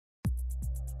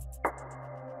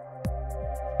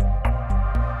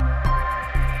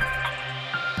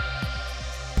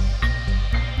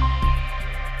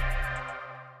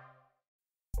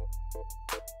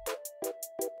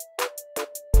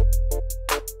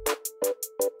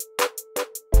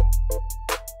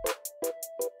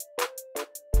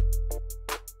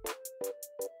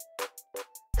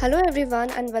Hello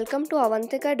everyone and welcome to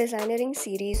Avantika Designeering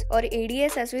series or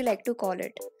ADS as we like to call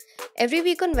it. Every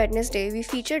week on Wednesday, we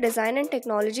feature design and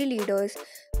technology leaders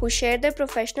who share their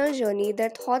professional journey,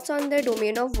 their thoughts on their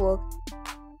domain of work,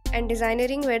 and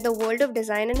designeering where the world of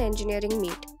design and engineering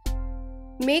meet.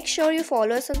 Make sure you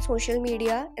follow us on social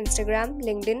media, Instagram,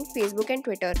 LinkedIn, Facebook and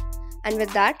Twitter. And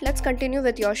with that, let's continue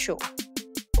with your show.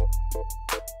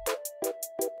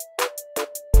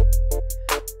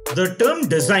 The term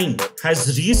design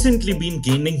has recently been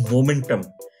gaining momentum,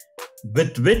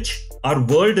 with which our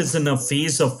world is in a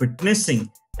phase of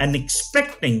witnessing and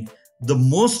expecting the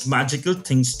most magical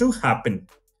things to happen.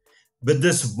 With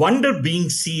this wonder being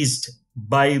seized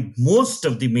by most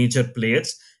of the major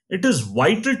players, it is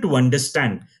vital to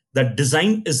understand that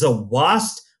design is a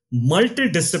vast,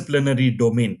 multidisciplinary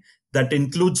domain that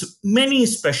includes many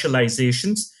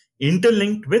specializations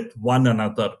interlinked with one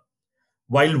another.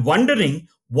 While wondering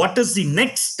what is the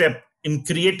next step in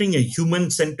creating a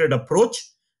human centered approach,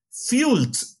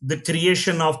 fuels the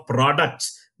creation of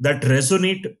products that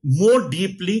resonate more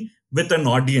deeply with an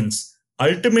audience,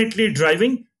 ultimately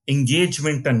driving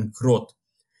engagement and growth.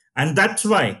 And that's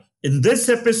why in this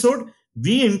episode,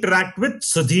 we interact with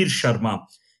Sudhir Sharma.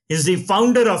 He's the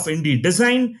founder of Indi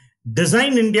Design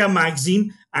India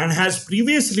magazine, and has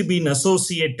previously been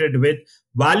associated with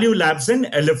Value Labs and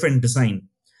Elephant Design.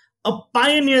 A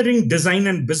pioneering design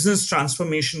and business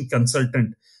transformation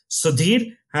consultant,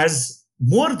 Sudhir has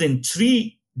more than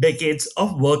 3 decades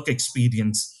of work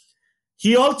experience.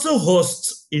 He also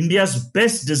hosts India's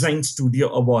Best Design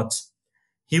Studio Awards.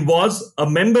 He was a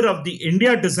member of the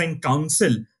India Design Council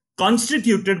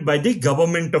constituted by the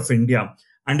Government of India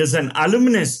and is an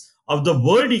alumnus of the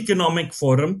World Economic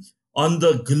Forum on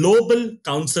the Global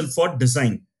Council for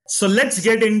Design. So let's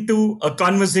get into a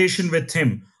conversation with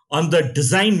him on the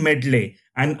design medley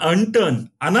and unturned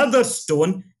another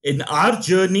stone in our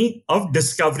journey of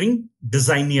discovering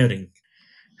designeering.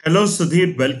 Hello,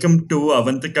 Sudhir. Welcome to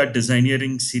Avantika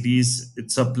Designeering series.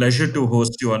 It's a pleasure to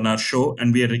host you on our show,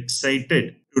 and we are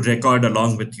excited to record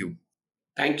along with you.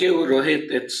 Thank you,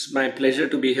 Rohit. It's my pleasure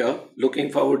to be here.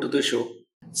 Looking forward to the show.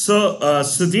 So,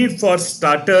 Sudhir, for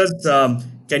starters,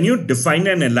 can you define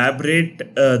and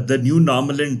elaborate the new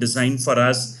normal in design for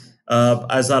us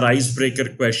as our icebreaker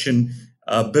question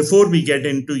before we get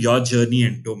into your journey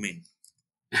and domain?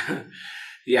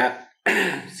 Yeah.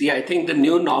 See, I think the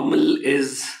new normal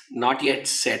is not yet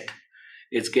set.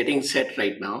 It's getting set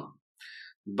right now.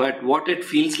 But what it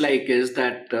feels like is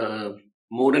that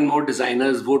more and more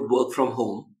designers would work from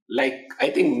home, like I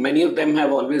think many of them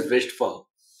have always wished for.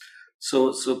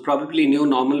 So probably new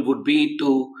normal would be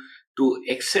to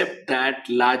accept that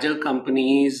larger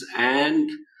companies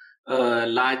and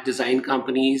large design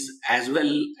companies as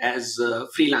well as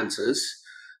freelancers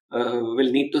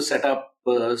will need to set up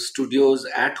studios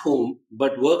at home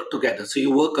but work together. So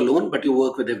you work alone, but you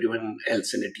work with everyone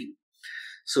else in a team.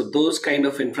 So those kind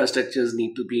of infrastructures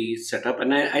need to be set up,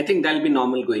 and I think that'll be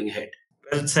normal going ahead.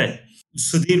 Well said.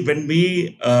 Sudhir, when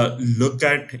we look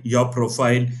at your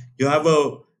profile, you have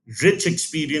a rich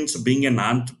experience of being an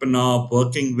entrepreneur,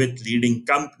 working with leading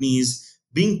companies,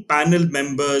 being panel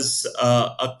members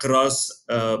across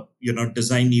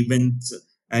design events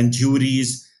and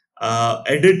juries,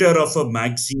 editor of a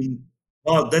magazine.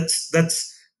 Wow, that's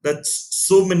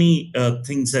so many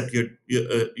things that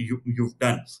you've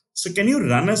done. So, can you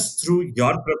run us through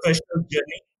your professional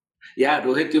journey? Yeah,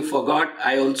 Rohit, you forgot.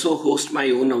 I also host my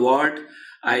own award.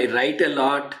 I write a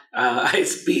lot. I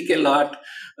speak a lot.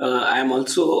 I'm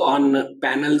also on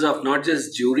panels of not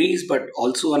just juries, but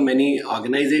also on many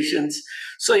organizations.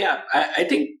 So, yeah, I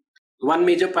think one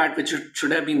major part which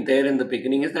should have been there in the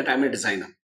beginning is that I'm a designer.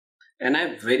 And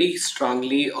I very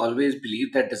strongly always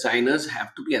believe that designers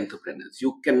have to be entrepreneurs.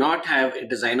 You cannot have a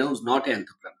designer who's not an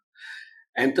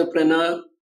entrepreneur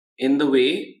in the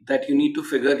way that you need to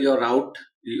figure your out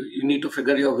you need to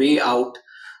figure your way out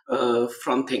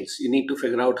from things. You need to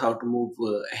figure out how to move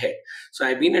ahead. So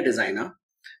I've been a designer.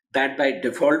 That by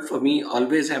default for me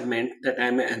always have meant that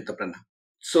I'm an entrepreneur.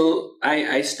 So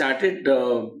I started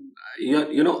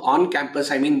on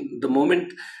campus. I mean, the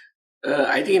moment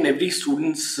I think in every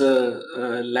student's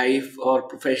life or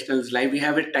professional's life, we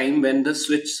have a time when the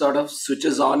switch sort of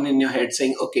switches on in your head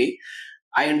saying, okay,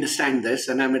 I understand this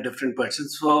and I'm a different person.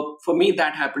 So for me,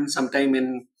 that happened sometime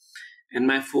in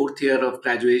my fourth year of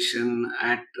graduation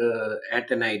at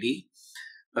an ID.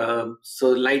 So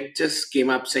light just came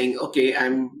up saying, okay,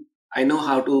 I know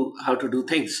how to do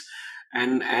things.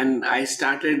 And I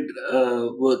started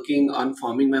working on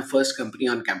forming my first company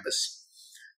on campus.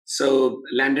 So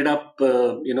landed up,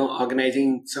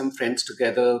 organizing some friends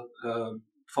together,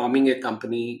 forming a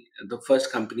company, the first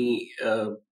company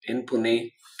in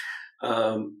Pune.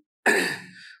 Um,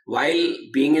 while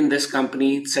being in this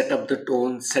company, set up the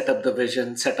tone, set up the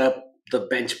vision, set up the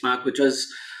benchmark, which was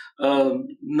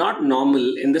not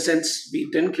normal in the sense we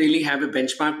didn't really have a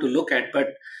benchmark to look at, but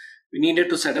we needed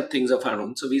to set up things of our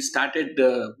own. So we started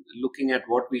looking at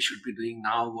what we should be doing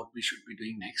now, what we should be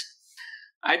doing next.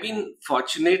 I've been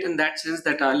fortunate in that sense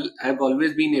that I've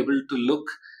always been able to look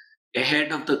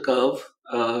ahead of the curve,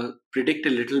 predict a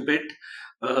little bit.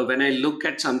 When I look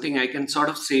at something, I can sort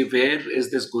of say, where is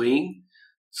this going?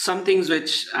 Some things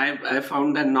which I've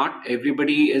found that not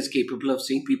everybody is capable of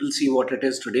seeing. People see what it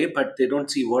is today, but they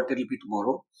don't see what it'll be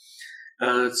tomorrow.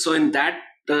 So in that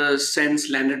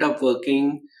sense, landed up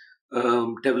working,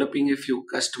 developing a few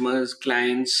customers,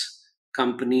 clients,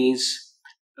 companies,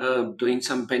 doing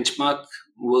some benchmark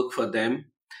work for them.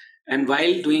 And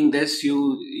while doing this,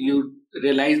 you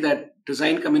realize that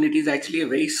design community is actually a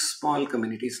very small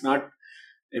community. It's not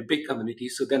a big community.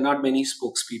 So there are not many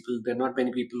spokespeople. There are not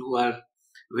many people who are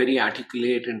very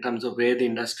articulate in terms of where the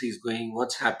industry is going,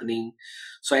 what's happening.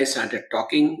 So I started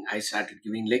talking. I started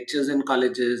giving lectures in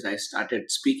colleges. I started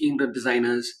speaking to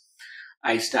designers.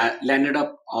 Landed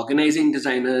up organizing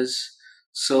designers.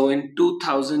 So in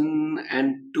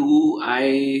 2002,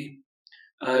 I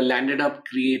landed up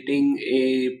creating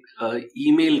a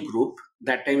email group.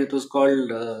 That time it was called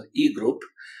e-group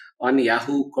on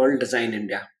Yahoo called Design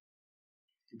India.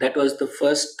 That was the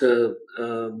first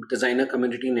designer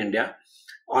community in India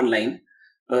online.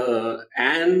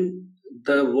 And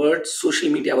the word social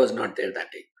media was not there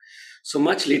that day. So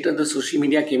much later, the social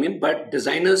media came in, but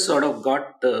designers sort of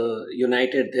got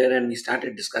united there and we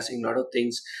started discussing a lot of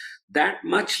things. That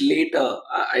much later,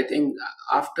 I think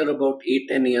after about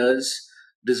 8-10 years,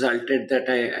 resulted that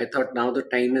I thought now the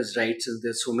time is right, since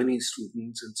there's so many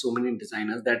students and so many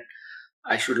designers, that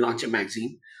I should launch a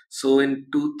magazine. So in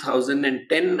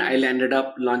 2010, I landed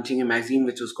up launching a magazine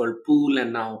which was called Pool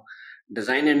and now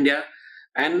Design India.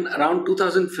 And around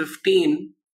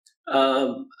 2015,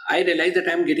 I realized that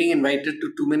I'm getting invited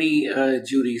to too many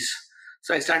juries.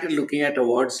 So I started looking at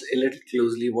awards a little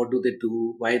closely. What do they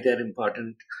do? Why they're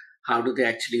important? How do they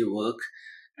actually work?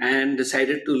 And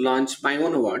decided to launch my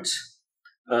own awards,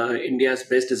 India's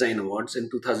Best Design Awards in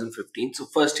 2015. So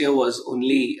first year was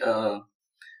only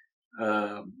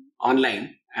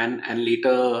online, and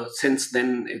later since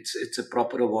then it's a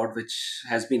proper award which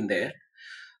has been there.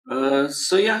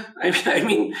 So yeah, I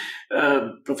mean,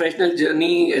 professional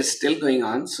journey is still going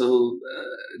on. So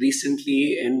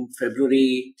recently in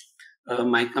February,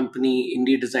 my company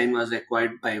Indi Design was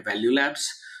acquired by Value Labs.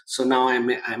 So now I'm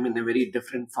in a very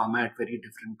different format, very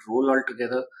different role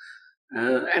altogether.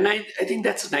 And I think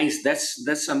that's nice.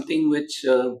 That's something which,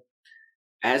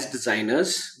 as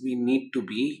designers, we need to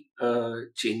be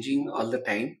changing all the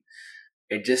time,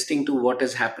 adjusting to what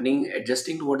is happening,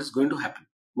 adjusting to what is going to happen,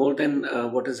 more than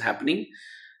what is happening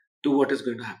to what is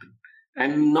going to happen,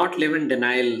 and not live in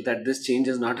denial that this change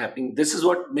is not happening. This is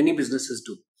what many businesses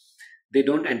do. They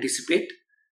don't anticipate,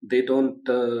 they don't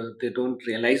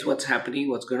realize what's happening,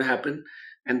 what's going to happen,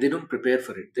 and they don't prepare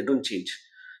for it. They don't change.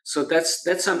 So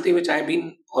that's something which I've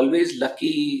been always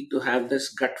lucky to have this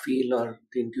gut feel or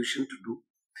the intuition to do.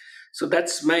 So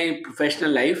that's my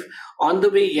professional life. On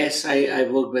the way, yes, I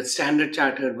worked with Standard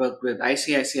Chartered, worked with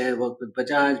ICICI, worked with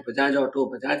Bajaj Auto,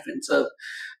 Bajaj Finserv,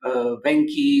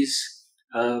 Venky's,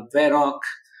 Veroc,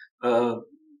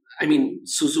 I mean,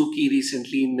 Suzuki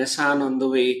recently, Nissan on the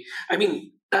way. I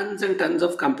mean, tons and tons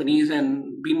of companies,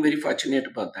 and been very fortunate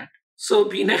about that. So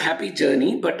been a happy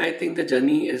journey, but I think the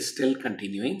journey is still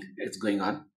continuing. It's going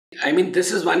on. I mean,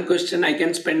 this is one question I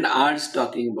can spend hours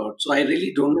talking about. So I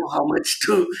really don't know how much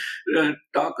to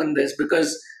talk on this,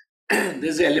 because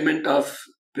there's an element of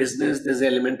business, there's an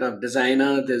element of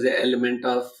designer, there's an element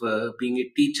of being a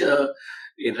teacher,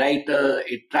 a writer,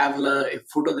 a traveler, a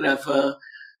photographer.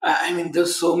 I mean,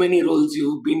 there's so many roles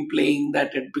you've been playing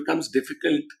that it becomes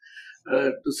difficult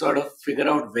to sort of figure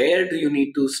out where do you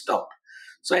need to stop.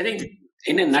 So I think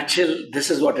in a nutshell, this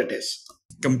is what it is.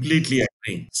 Completely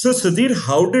agree. So, Sudhir,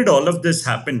 how did all of this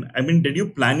happen? I mean, did you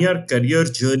plan your career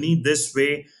journey this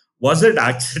way? Was it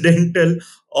accidental,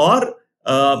 or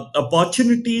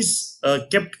opportunities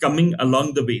kept coming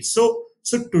along the way? So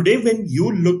today, when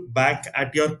you look back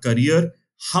at your career,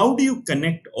 how do you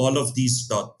connect all of these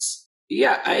dots?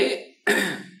 Yeah,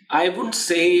 I wouldn't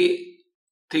say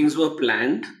things were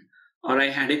planned or I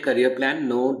had a career plan.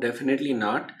 No, definitely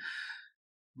not.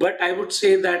 But I would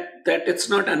say that it's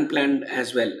not unplanned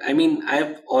as well. I mean,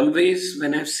 I've always,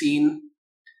 when I've seen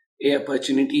a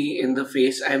opportunity in the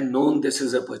face, I've known this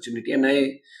is opportunity. And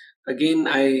I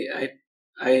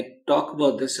talk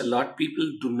about this a lot. People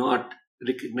do not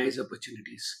recognize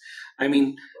opportunities. I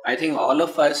mean, I think all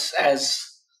of us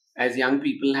as young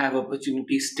people have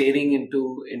opportunities staring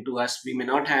into us. We may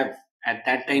not have at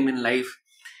that time in life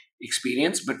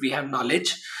experience, but we have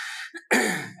knowledge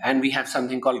and we have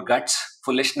something called guts,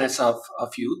 foolishness of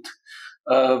youth,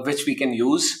 which we can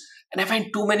use. And I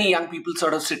find too many young people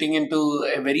sort of sitting into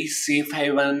a very safe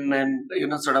haven and,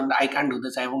 sort of, I can't do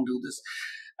this, I won't do this.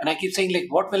 And I keep saying, like,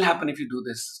 what will happen if you do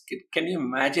this? Can you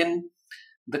imagine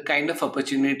the kind of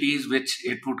opportunities which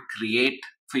it would create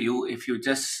for you if you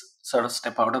just sort of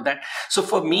step out of that? So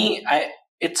for me,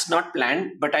 it's not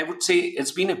planned, but I would say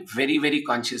it's been a very, very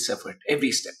conscious effort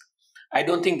every step. I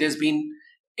don't think there's been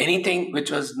anything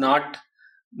which was not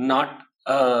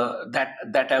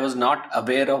that I was not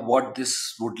aware of what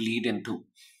this would lead into,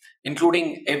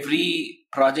 including every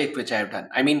project which I have done.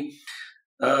 I mean,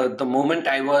 the moment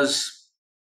I was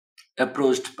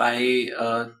approached by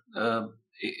a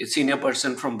senior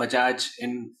person from Bajaj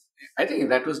in, I think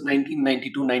that was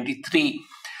 1992, 93,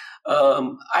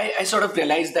 I sort of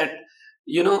realized that,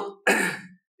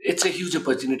 it's a huge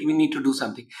opportunity. We need to do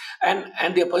something.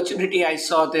 And the opportunity I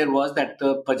saw there was that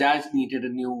the Bajaj needed a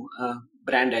new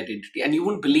brand identity. And you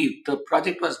wouldn't believe, the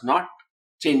project was not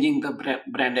changing the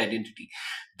brand identity.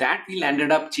 That we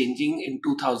landed up changing in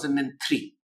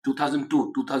 2003,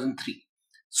 2002, 2003.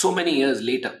 So many years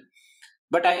later.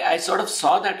 But I sort of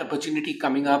saw that opportunity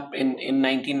coming up in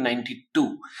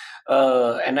 1992.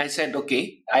 And I said,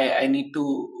 okay, I need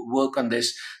to work on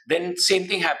this. Then same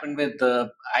thing happened with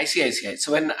ICICI.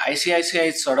 So when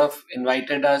ICICI sort of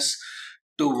invited us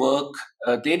to work,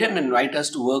 they didn't invite us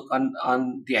to work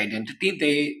on the identity.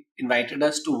 They invited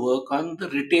us to work on the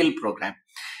retail program.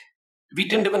 We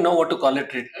didn't even know what to call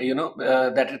it,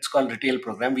 that it's called retail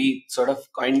program. We sort of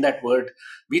coined that word.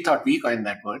 We thought we coined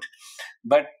that word.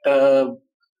 But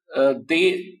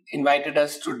they invited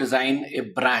us to design a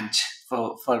branch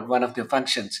for one of their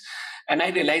functions. And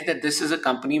I realized that this is a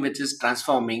company which is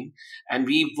transforming, and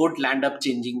we would land up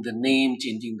changing the name,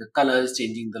 changing the colors,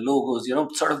 changing the logos,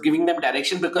 sort of giving them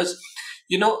direction, because,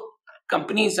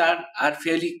 companies are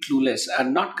fairly clueless.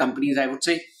 And not companies, I would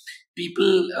say,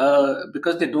 people,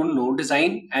 because they don't know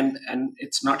design, and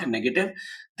it's not a negative,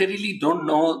 they really don't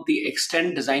know the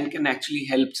extent design can actually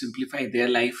help simplify their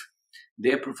life,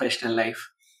 their professional life,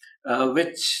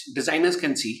 which designers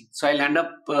can see. So I'll end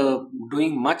up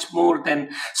doing much more than,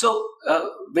 so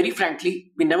very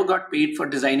frankly, we never got paid for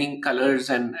designing colors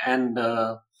and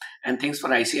things for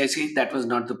ICICI. That was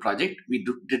not the project. We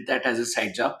did that as a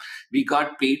side job. We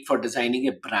got paid for designing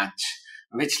a branch,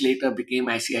 which later became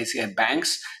ICICI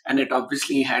Banks, and it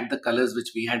obviously had the colors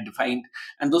which we had defined.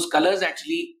 And those colors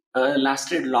actually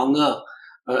lasted longer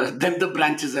than the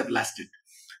branches have lasted.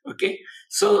 Okay,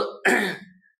 so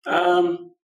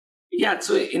yeah,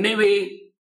 so in a way,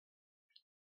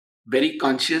 very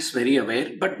conscious, very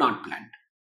aware, but not planned.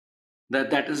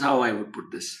 That is how I would put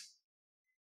this.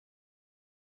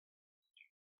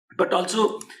 But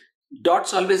also,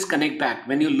 dots always connect back.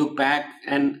 When you look back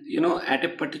and, at a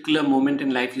particular moment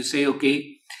in life, you say,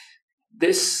 okay,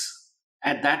 this,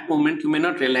 at that moment, you may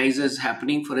not realize is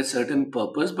happening for a certain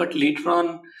purpose, but later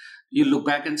on, you look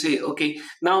back and say, okay,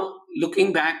 now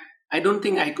looking back, I don't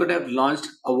think I could have launched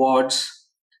awards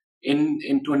in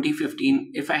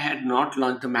 2015 if I had not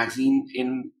launched the magazine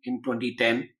in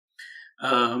 2010.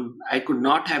 I could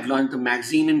not have launched the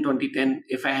magazine in 2010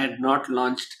 if I had not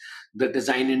launched the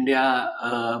Design India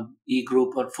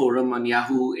e-group or forum on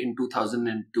Yahoo in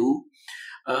 2002.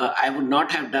 I would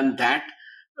not have done that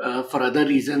for other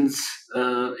reasons.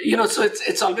 So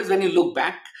it's always, when you look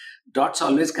back, dots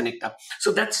always connect up.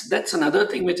 So that's another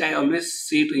thing which I always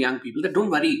say to young people, that don't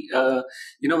worry.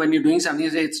 When you're doing something,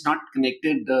 you say it's not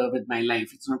connected with my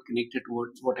life. It's not connected to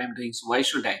what I'm doing. So why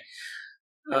should I?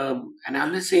 And I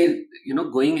always say,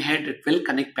 going ahead, it will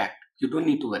connect back. You don't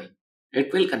need to worry.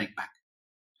 It will connect back.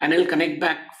 And it'll connect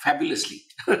back fabulously.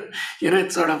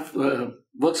 It sort of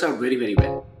works out very, very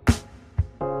well.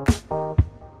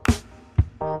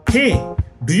 Hey,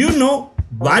 do you know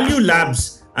Value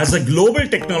Labs, as a global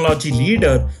technology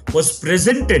leader, was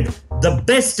presented the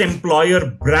Best Employer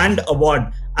Brand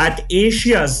Award at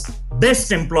Asia's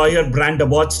Best Employer Brand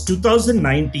Awards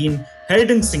 2019 held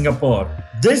in Singapore.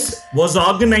 This was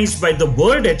organized by the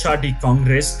World HRD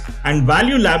Congress, and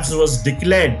Value Labs was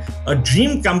declared a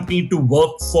dream company to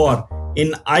work for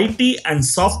in IT and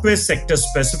software sector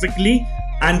specifically,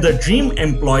 and the Dream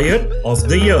Employer of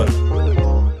the Year.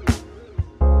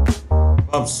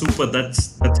 Oh, super!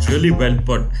 That's really well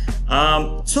put.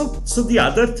 So the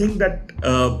other thing that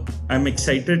I'm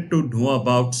excited to know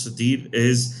about, Sudhir,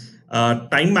 is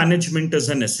time management is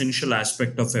an essential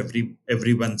aspect of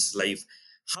everyone's life.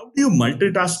 How do you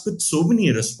multitask with so many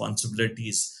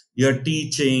responsibilities? You're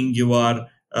teaching, you are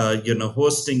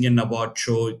hosting an award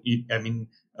show. I mean,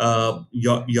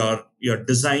 your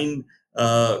design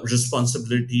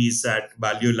responsibilities at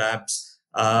Value Labs.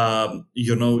 We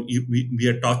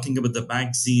are talking about the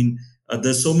magazine.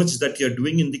 There's so much that you're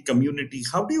doing in the community.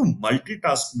 How do you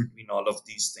multitask between all of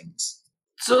these things?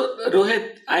 So,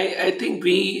 Rohit, I think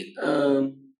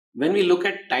when we look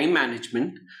at time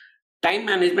management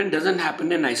doesn't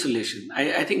happen in isolation.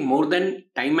 I think more than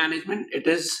time management, it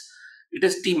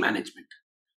is team management,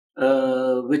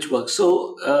 which works.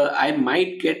 So I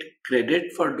might get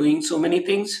credit for doing so many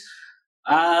things.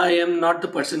 I am not the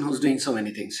person who's doing so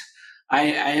many things. I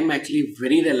am actually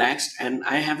very relaxed, and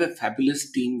I have a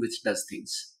fabulous team which does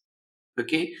things.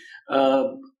 Okay. uh,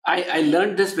 I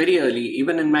learned this very early,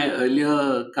 even in my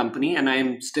earlier company, and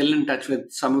I'm still in touch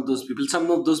with some of those people. Some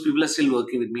of those people are still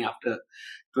working with me after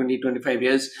 20, 25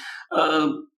 years.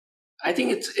 um, I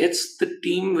think it's the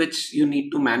team which you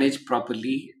need to manage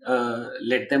properly.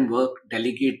 Let them work,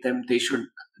 delegate them. They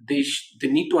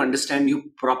need to understand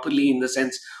you properly, in the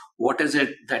sense, what is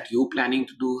it that you're planning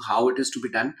to do, how it is to be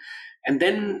done, and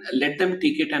then let them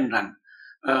take it and run.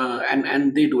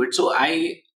 And they do it. So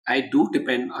I do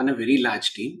depend on a very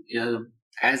large team.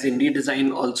 As Indie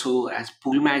Design, also as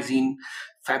Pool Magazine,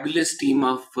 fabulous team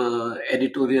of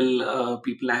editorial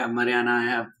people. I have Mariana, I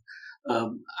have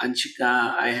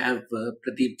Anshika, I have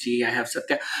Pradeep ji, I have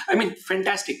Satya. I mean,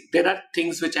 fantastic. There are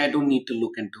things which I don't need to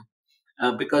look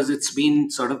into, because it's been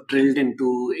sort of drilled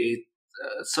into a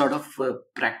sort of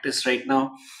practice right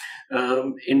now.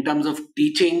 In terms of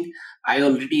teaching, I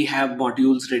already have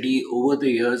modules ready over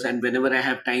the years, and whenever I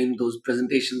have time, those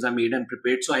presentations are made and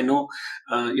prepared. So I know,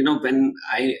 when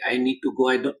I need to go,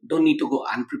 I don't need to go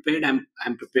unprepared.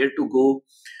 I'm prepared to go.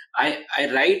 I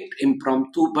write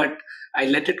impromptu, but I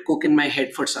let it cook in my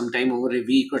head for some time, over a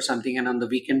week or something, and on the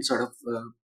weekend sort of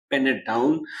pen it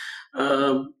down.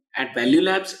 At Value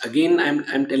Labs, again,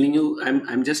 I'm telling you,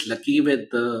 I'm just lucky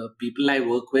with the people I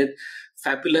work with.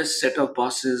 Fabulous set of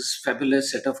bosses,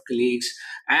 fabulous set of colleagues,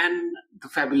 and the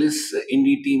fabulous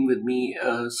indie team with me.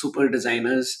 Super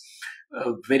designers,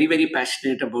 very very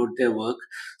passionate about their work.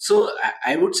 So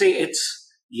I would say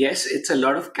it's a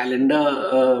lot of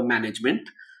calendar management,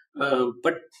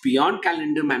 but beyond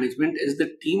calendar management is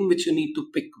the team which you need to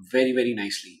pick very very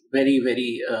nicely, very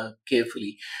very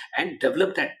carefully, and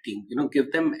develop that team.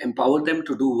 Give them, empower them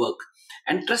to do work,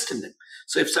 and trust in them.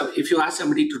 So if you ask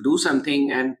somebody to do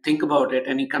something and think about it,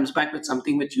 and he comes back with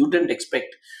something which you didn't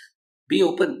expect, be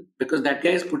open, because that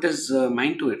guy has put his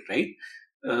mind to it, right?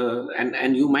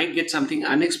 And you might get something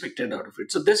unexpected out of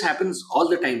it. So this happens all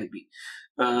the time with me.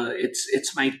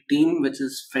 It's my team which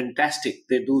is fantastic.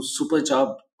 They do super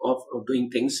job of doing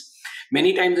things.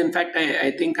 Many times, in fact,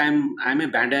 I think I'm a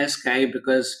badass guy,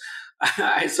 because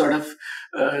I sort of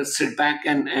sit back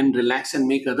and relax and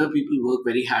make other people work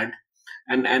very hard,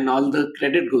 and all the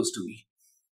credit goes to me.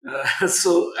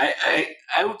 So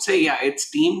I would say, yeah, it's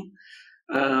team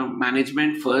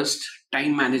management first,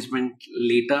 time management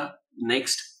later,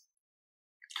 next.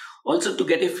 Also, to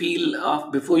get a feel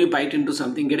of, before you bite into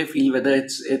something, get a feel whether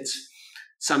it's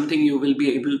something you will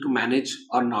be able to manage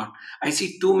or not. I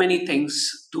see too many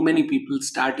things, too many people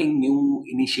starting new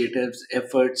initiatives,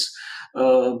 efforts,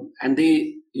 and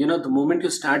the moment you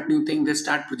start new thing, they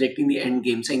start projecting the end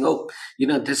game, saying, oh,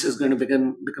 this is going to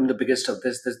become the biggest of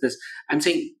this. I'm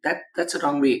saying that's a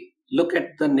wrong way. Look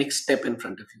at the next step in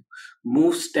front of you.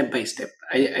 Move step by step.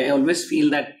 I always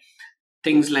feel that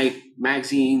things like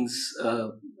magazines,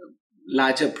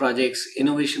 larger projects,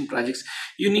 innovation projects,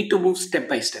 you need to move step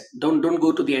by step. Don't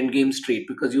go to the end game straight,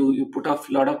 because you put off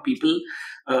a lot of people.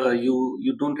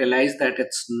 You don't realize that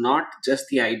it's not just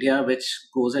the idea which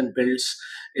goes and builds.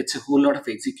 It's a whole lot of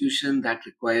execution that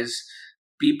requires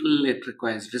people. It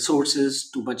requires resources,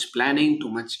 too much planning, too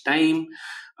much time.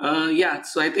 Yeah,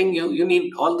 so I think you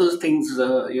need all those things,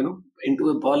 into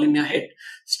a ball in your head,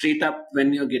 straight up,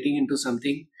 when you're getting into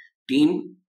something.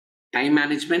 Team, time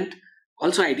management,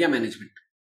 also idea management.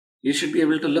 You should be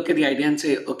able to look at the idea and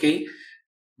say, okay,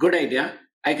 good idea,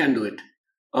 I can do it.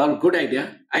 Or good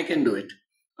idea, I can do it.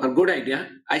 Or good idea,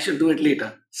 I should do it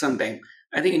later, sometime.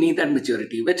 I think you need that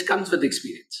maturity, which comes with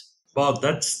experience. Wow,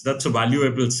 that's a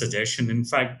valuable suggestion. In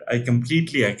fact, I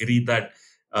completely agree that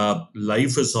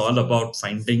life is all about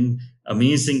finding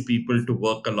amazing people to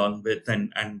work along with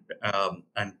and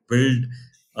build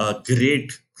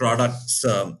great products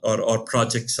or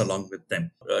projects along with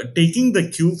them. Taking the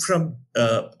cue from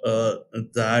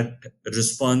that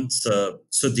response,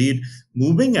 Sudhir,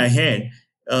 moving ahead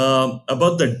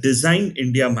about the Design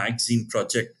India magazine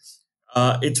project.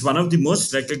 It's one of the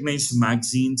most recognized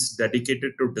magazines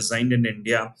dedicated to design in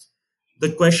India.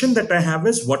 The question that I have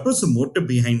is, what was the motive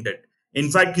behind it? In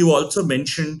fact, you also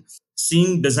mentioned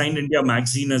seeing Design India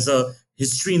magazine as a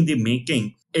history in the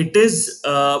making. It is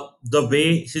the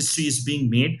way history is being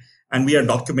made, and we are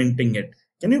documenting it.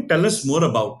 Can you tell us more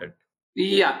about it?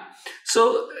 Yeah.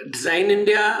 So Design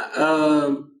India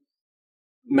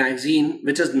magazine,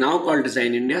 which is now called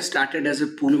Design India, started as a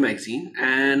pool magazine,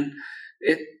 and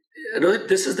it Rohit,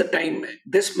 this is the time.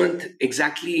 This month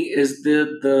exactly is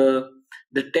the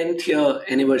 10th year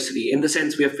anniversary. In the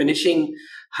sense, we are finishing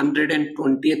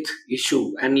 120th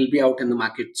issue, and it'll be out in the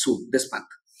market soon this month.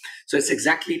 So it's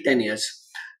exactly 10 years.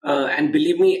 And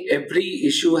believe me, every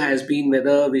issue has been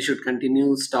whether we should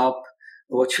continue, stop,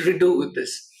 what should we do with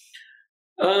this.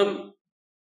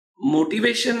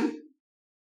 Motivation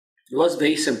was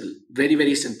very simple, very,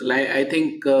 very simple. I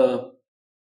think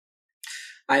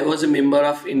I was a member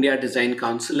of India Design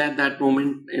Council at that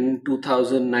moment in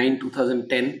 2009,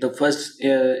 2010, the first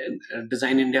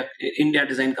Design India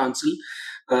Design Council,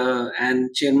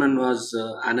 and chairman was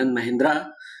Anand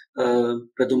Mahindra.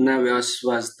 Pradumna Vyas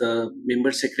was the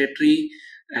member secretary,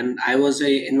 and I was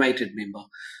a invited member.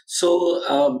 So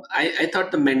I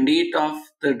thought the mandate of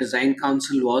the Design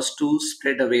Council was to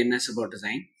spread awareness about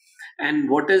design. And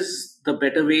what is the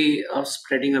better way of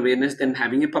spreading awareness than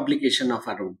having a publication of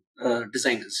our own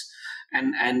designers,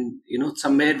 and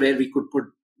somewhere where we could put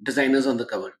designers on the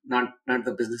cover, not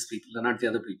the business people or not the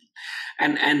other people,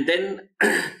 and then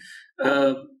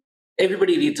uh,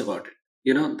 everybody reads about it.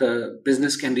 The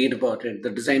business can read about it,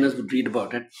 the designers would read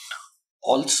about it.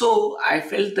 Also, I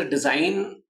felt the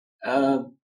design uh,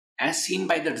 as seen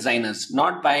by the designers,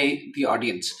 not by the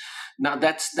audience. Now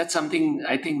that's something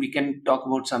I think we can talk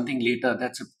about something later.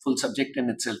 That's a full subject in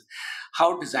itself.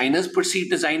 How designers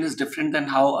perceive design is different than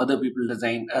how other people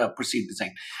perceive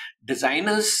design.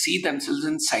 Designers see themselves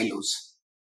in silos.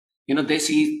 They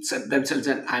see themselves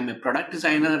as, I'm a product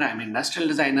designer, I'm an industrial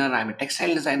designer, I'm a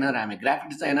textile designer, I'm a graphic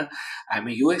designer, I'm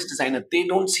a UX designer. They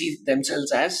don't see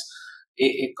themselves as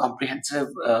a comprehensive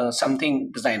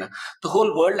something designer. The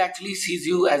whole world actually sees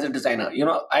you as a designer.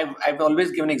 I've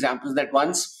always given examples that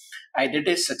once I did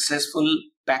a successful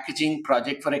packaging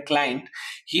project for a client.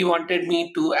 He wanted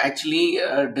me to actually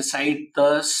decide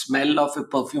the smell of a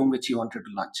perfume which he wanted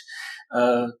to launch.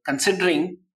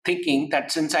 Thinking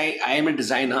that since I am a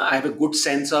designer, I have a good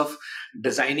sense of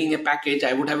designing a package,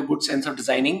 I would have a good sense of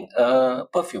designing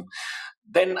perfume.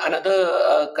 Then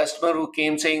another customer who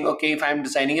came saying, okay, if I'm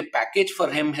designing a package for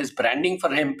him, his branding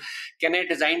for him, can I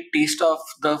design taste of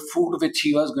the food which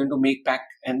he was going to make, pack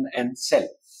and sell?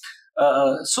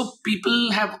 So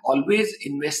people have always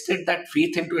invested that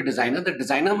faith into a designer. The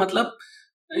designer, matlab,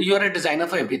 you're a designer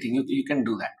for everything. You can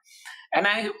do that. And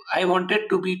I wanted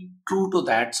to be true to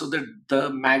that. So the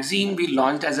magazine we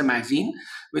launched as a magazine,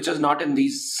 which was not in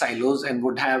these silos and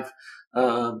would have,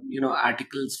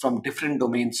 articles from different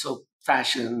domains. So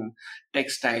fashion,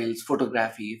 textiles,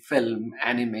 photography, film,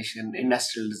 animation,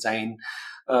 industrial design,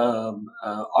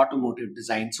 automotive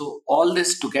design. So all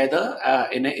this together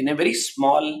in a very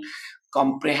small,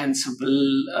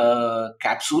 comprehensible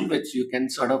capsule, which you can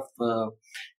sort of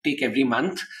take every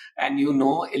month, and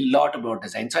a lot about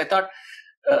design. So I thought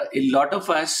a lot of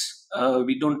us,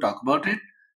 we don't talk about it,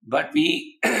 but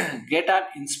we get our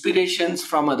inspirations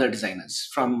from other designers,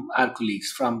 from our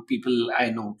colleagues, from people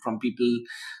I know, from people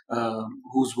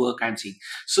whose work I'm seeing.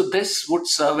 So this would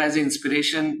serve as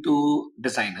inspiration to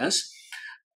designers.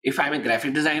 If I'm a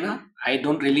graphic designer, I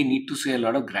don't really need to say a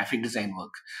lot of graphic design work.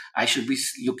 I should be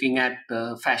looking at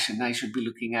fashion. I should be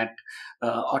looking at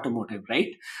automotive,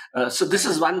 right? So this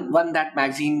is one that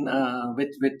magazine which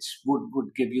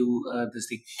would give you this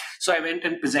thing. So I went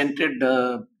and presented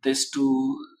this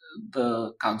to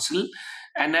the council,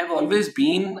 and I've always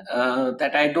been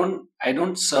that I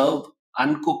don't serve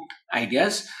uncooked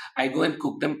ideas. I go and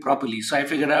cook them properly. So I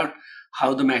figured out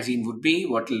how the magazine would be,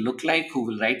 what it'll look like, who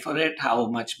will write for it, how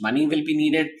much money will be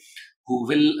needed,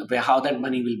 how that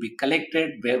money will be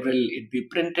collected, where will it be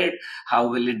printed, how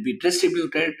will it be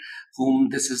distributed, whom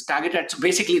this is targeted. So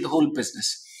basically the whole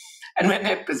business. And when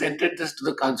I presented this to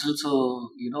the council, so,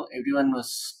 everyone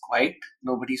was quiet.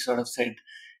 Nobody sort of said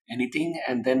anything.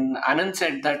 And then Anand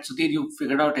said that, Sudhir, you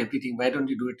figured out everything. Why don't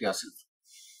you do it yourself?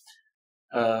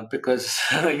 Because,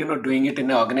 doing it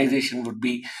in an organization would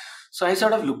be. So I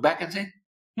sort of look back and say,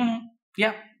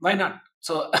 yeah, why not?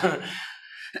 So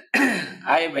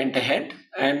I went ahead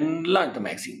and launched the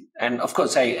magazine. And of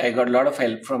course, I got a lot of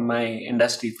help from my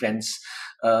industry friends,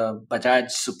 Bajaj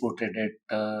supported it.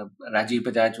 Rajiv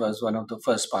Bajaj was one of the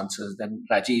first sponsors. Then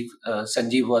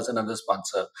Sanjeev was another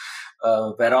sponsor.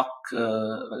 Varrock,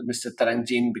 Mr.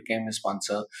 Tarangjeen became a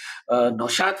sponsor.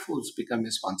 Noshad Foods became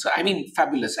a sponsor. I mean,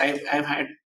 fabulous. I've had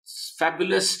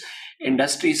fabulous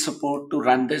industry support to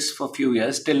run this for a few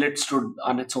years till it stood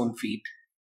on its own feet,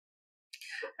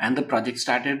 and the project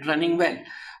started running well.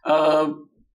 Uh,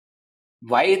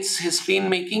 why it's history in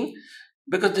making?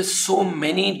 Because there's so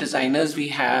many designers we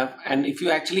have, and if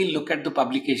you actually look at the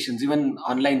publications, even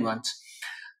online ones,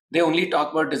 they only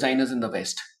talk about designers in the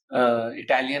West,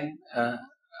 Italian,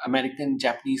 American,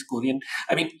 Japanese, Korean.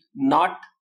 I mean, not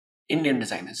Indian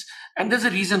designers. And there's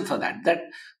a reason for that. That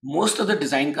most of the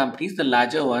design companies, the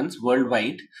larger ones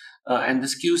worldwide, and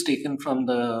this cue is taken from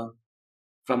the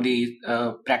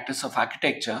practice of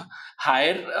architecture,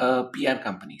 hire PR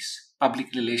companies,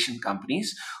 public relation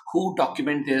companies, who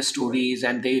document their stories,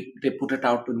 and they put it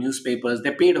out to newspapers.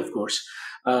 They're paid, of course,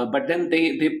 but then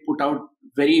they put out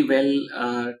very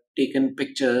well taken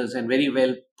pictures and very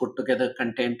well put together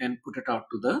content and put it out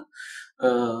to the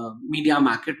media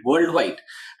market worldwide.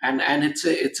 And it's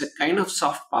a kind of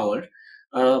soft power,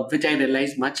 which I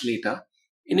realized much later.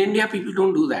 In India, people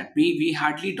don't do that. We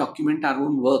hardly document our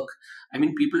own work. I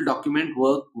mean, people document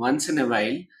work once in a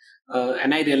while.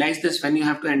 And I realized this when you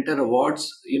have to enter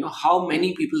awards, how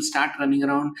many people start running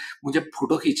around, mujhe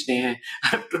photo khichne hai, I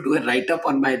have to do a write-up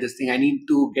on my this thing, I need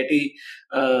to get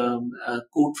a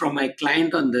quote from my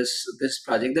client on this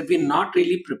project, that we're not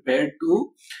really prepared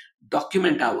to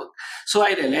document our work. So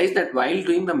I realized that while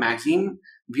doing the magazine,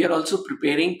 we are also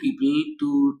preparing people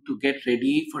to get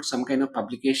ready for some kind of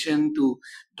publication, to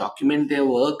document their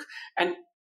work. And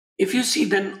if you see,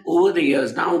 then over the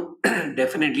years now,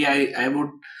 definitely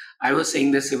I was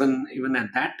saying this even at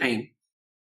that time,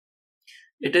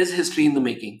 it is history in the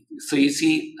making. So you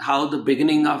see how the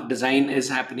beginning of design is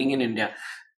happening in India.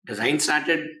 Design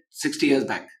started 60 years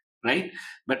back, right?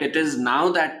 But it is now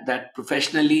that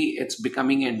professionally it's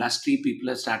becoming an industry. People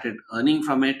have started earning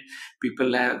from it.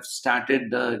 People have started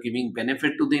giving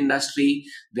benefit to the industry.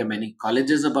 There are many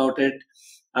colleges about it.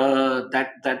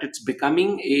 That it's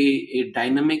becoming a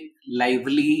dynamic,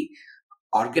 lively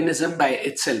organism by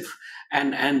itself.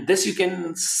 And this you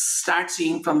can start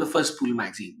seeing from the first Pool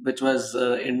magazine, which was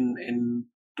in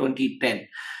 2010.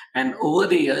 And over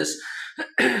the years,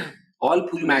 all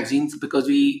Pool magazines, because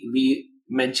we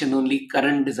mention only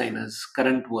current designers,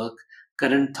 current work,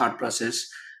 current thought process.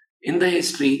 In the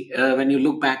history, when you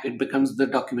look back, it becomes the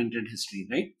documented history,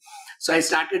 right? So I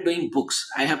started doing books.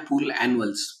 I have Pool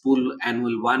annuals, Pool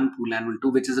Annual 1, Pool Annual 2,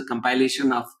 which is a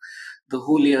compilation of the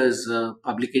whole year's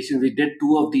publication. We did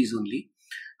 2 of these only.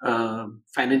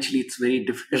 Financially, it's very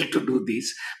difficult to do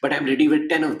these, but I'm ready with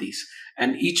 10 of these.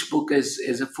 And each book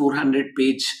is a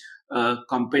 400-page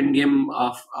compendium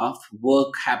of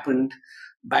work happened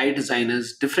by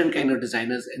designers, different kind of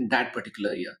designers in that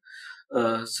particular year.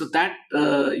 So that,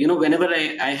 whenever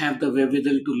I have the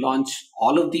wherewithal to launch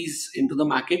all of these into the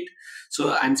market,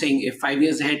 so I'm saying if 5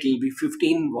 years ahead, it'll be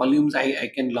 15 volumes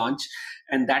I can launch,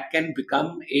 and that can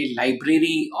become a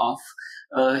library of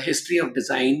history of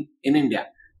design in India,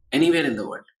 anywhere in the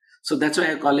world. So that's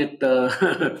why I call it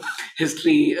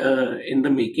history in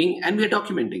the making, and we're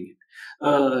documenting it.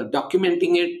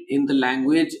 Documenting it in the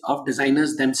language of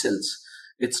designers themselves.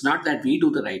 It's not that we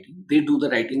do the writing; they do the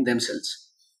writing themselves,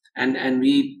 and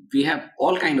we have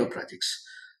all kind of projects.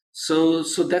 So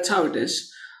that's how it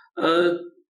is. Uh,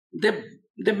 there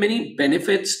there are many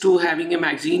benefits to having a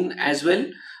magazine as well.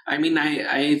 I mean,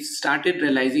 I started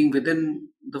realizing within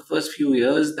the first few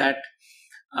years that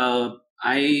uh,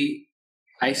 I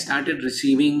I started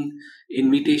receiving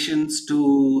invitations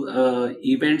to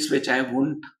events which I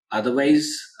wouldn't otherwise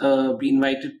be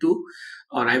invited to,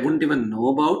 or I wouldn't even know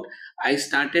about. I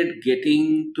started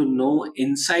getting to know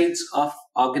insights of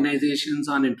organizations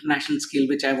on international scale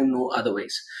which I wouldn't know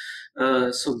otherwise.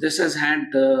 So this has had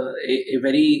a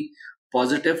very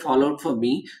positive fallout for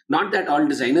me. Not that all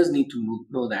designers need to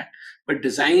know that, but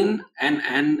design and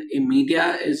a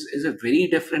media is a very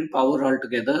different power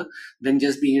altogether than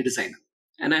just being a designer.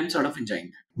 And I'm sort of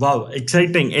enjoying that. Wow,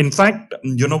 exciting. In fact,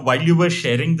 while you were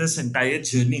sharing this entire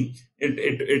journey,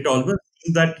 it almost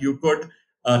seemed that you could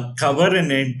cover an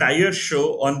entire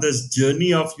show on this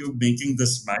journey of you making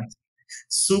this match.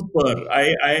 Super.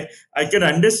 I can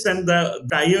understand the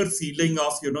entire feeling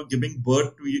of giving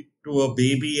birth to a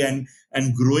baby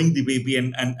and growing the baby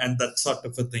and that sort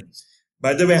of a thing.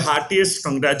 By the way, heartiest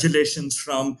congratulations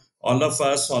from all of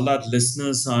us, all our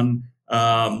listeners on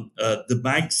the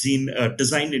magazine,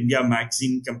 Design India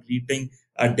magazine, completing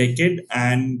a decade.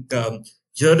 And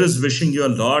here is wishing you a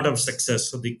lot of success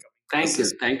for the Thank you.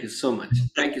 Thank you so much.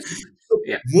 Thank you so much. So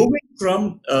Yeah. moving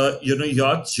from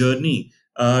your journey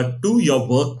to your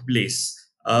workplace,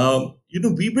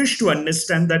 we wish to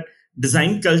understand that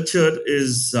design culture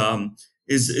is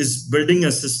building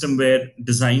a system where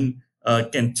design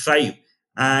can thrive,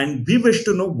 and we wish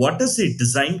to know what is the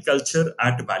design culture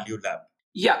at Value Lab.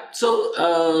 Yeah.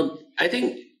 So I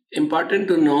think important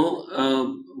to know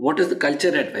what is the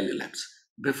culture at Value Labs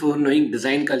before knowing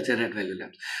design culture at Value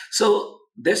Labs. So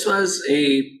this was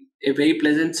a very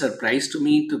pleasant surprise to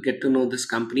me to get to know this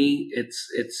company. It's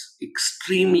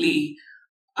extremely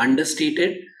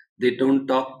understated. They don't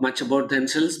talk much about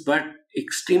themselves, but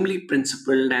extremely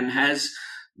principled and has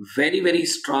very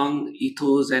strong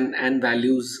ethos and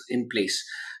values in place.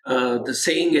 The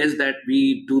saying is that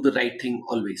we do the right thing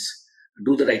always.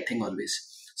 Do the right thing always.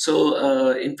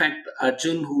 So, in fact,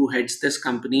 Arjun, who heads this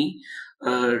company,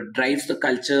 drives the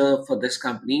culture for this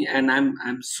company, and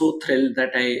I'm so thrilled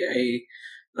that I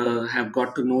have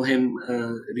got to know him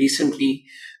recently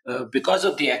because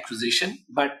of the acquisition.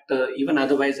 But even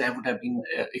otherwise, I would have been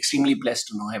extremely blessed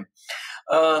to know him.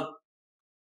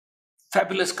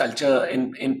 Fabulous culture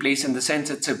in place, in the sense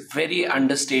it's a very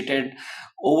understated,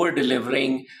 over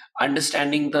delivering,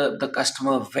 understanding the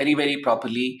customer very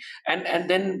properly, and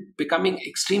then becoming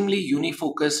extremely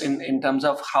unifocused in terms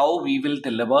of how we will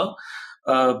deliver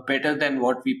better than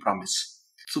what we promise.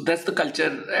 So that's the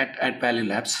culture at Value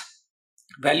Labs.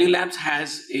 Value Labs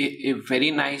has a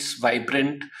very nice,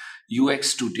 vibrant UX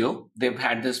studio. They've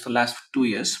had this for last 2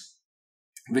 years,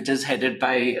 which is headed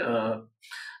by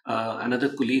another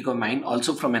colleague of mine,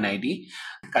 also from NID,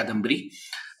 Kadambari,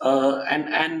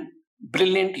 and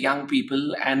brilliant young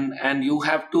people. And you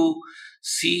have to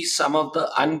see some of the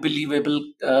unbelievable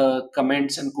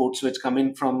comments and quotes which come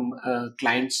in from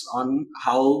clients on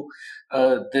how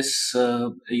this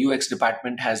UX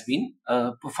department has been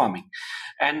performing.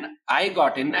 And I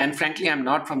got in, and frankly, I'm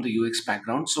not from the UX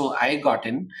background, so I got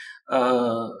in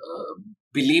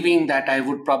believing that I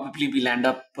would probably be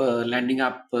landing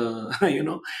up,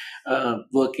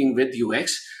 working with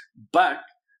UX. But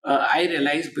I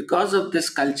realized because of this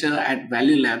culture at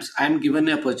Value Labs, I'm given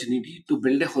an opportunity to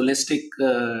build a holistic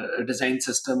design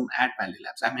system at Value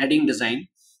Labs. I'm heading design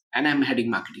and I'm heading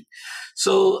marketing.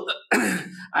 So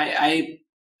we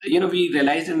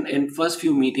realized in first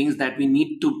few meetings that we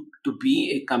need to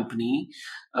be a company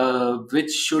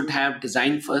which should have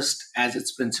design first as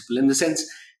its principle. In the sense,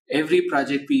 every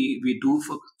project we do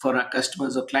for our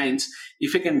customers or clients,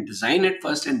 if we can design it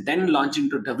first and then launch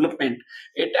into development,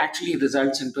 it actually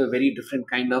results into a very different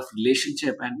kind of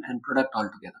relationship and product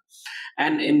altogether.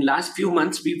 And in last few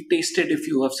months, we've tasted a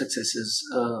few of successes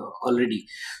already.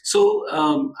 So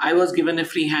I was given a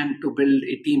free hand to build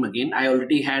a team again. I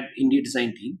already had Indi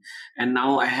design team, and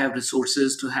now I have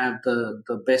resources to have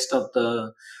the best of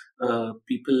the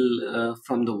people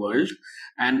from the world,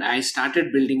 and I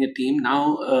started building a team.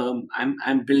 Now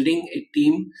I'm building a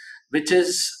team which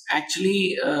is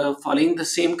actually following the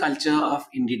same culture of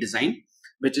Indie design,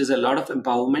 which is a lot of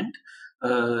empowerment,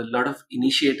 a lot of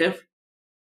initiative,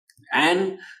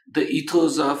 and the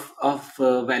ethos of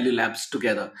Value Labs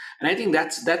together. And I think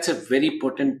that's a very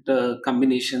potent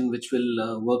combination which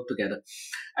will work together.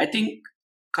 I think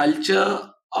culture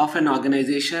of an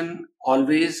organization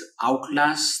always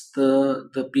outlasts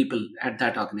the people at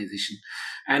that organization,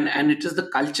 and it is the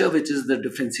culture which is the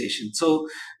differentiation. So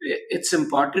it's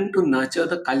important to nurture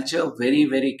the culture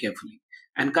very carefully.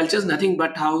 And culture is nothing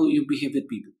but how you behave with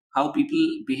people, how people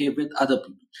behave with other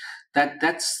people.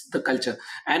 That's the culture.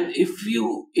 And if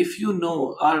you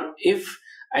know, or if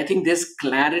I think there's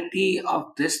clarity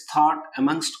of this thought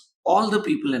amongst all the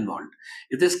people involved,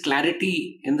 if there's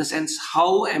clarity in the sense,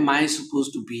 how am I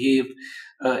supposed to behave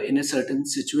in a certain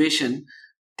situation,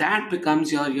 that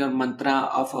becomes your mantra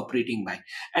of operating by.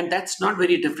 And that's not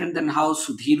very different than how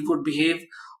Sudhir would behave,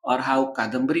 or how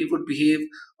Kadambari would behave,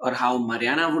 or how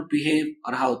Mariana would behave,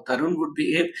 or how Tarun would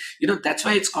behave. That's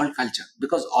why it's called culture,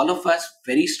 because all of us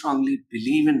very strongly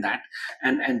believe in that,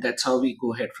 and that's how we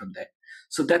go ahead from there.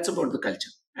 So that's about the culture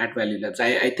at Value Labs.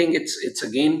 I think it's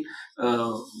again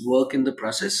work in the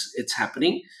process. It's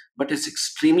happening, but it's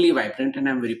extremely vibrant, and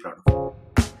I'm very proud of it.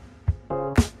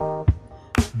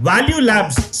 Value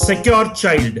Labs Secure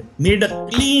Child made a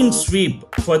clean sweep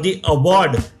for the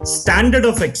award Standard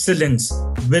of Excellence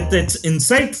with its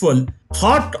insightful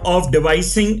thought of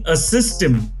devising a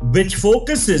system which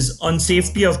focuses on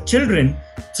safety of children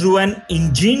through an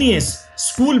ingenious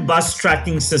school bus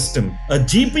tracking system, a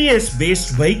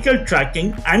GPS-based vehicle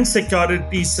tracking and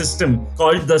security system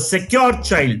called the Secure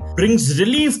Child brings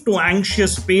relief to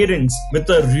anxious parents with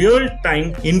a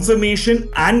real-time information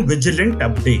and vigilant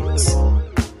updates.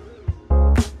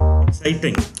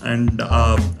 Exciting, and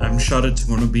I'm sure it's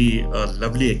going to be a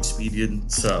lovely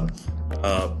experience.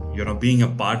 Being a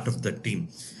part of the team.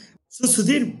 So,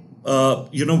 Sudhir,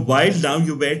 while now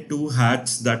you wear two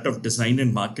hats, that of design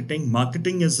and marketing,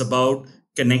 marketing is about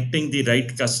connecting the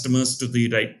right customers to the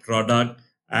right product,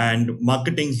 and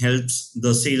marketing helps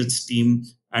the sales team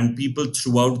and people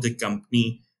throughout the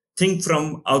company think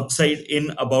from outside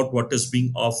in about what is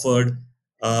being offered,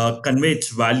 convey its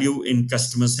value in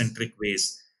customer centric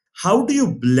ways. How do you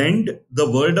blend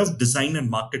the world of design and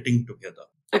marketing together?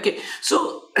 Okay,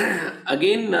 so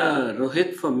again,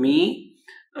 Rohit, for me,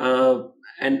 uh,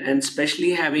 and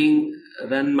especially having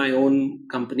run my own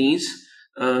companies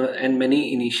and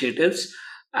many initiatives,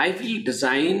 I feel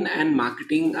design and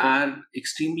marketing are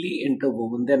extremely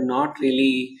interwoven. They're not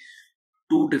really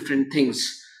two different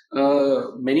things.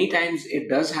 Many times it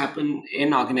does happen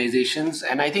in organizations,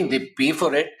 and I think they pay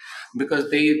for it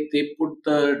because they put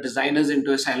the designers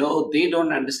into a silo. They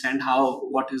don't understand how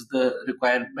what is the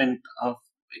requirement of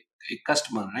a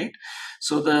customer, right?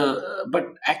 So the but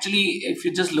actually, if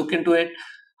you just look into it,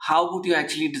 how would you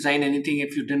actually design anything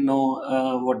if you didn't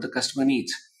know what the customer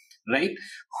needs, right?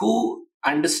 Who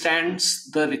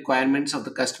understands the requirements of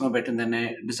the customer better than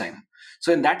a designer?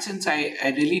 So in that sense,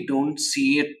 I really don't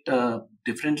see it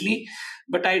differently,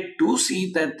 but I do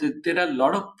see that there are a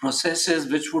lot of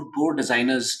processes which would bore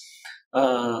designers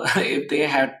if they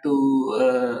had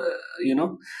to,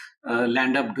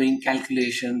 land up doing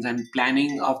calculations and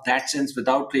planning of that sense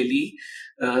without really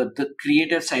the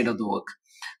creative side of the work.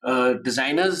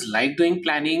 Designers like doing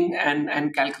planning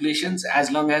and calculations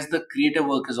as long as the creative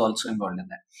work is also involved in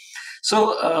that.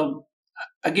 So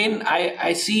again,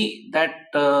 I see that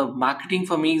marketing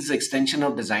for me is extension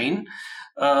of design.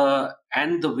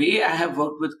 And the way I have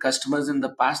worked with customers in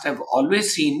the past, I've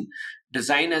always seen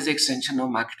design as extension of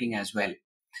marketing as well.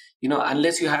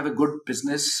 Unless you have a good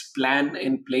business plan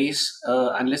in place,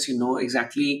 unless you know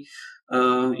exactly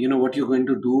what you're going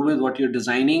to do with what you're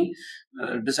designing,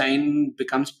 design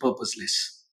becomes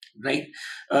purposeless, right?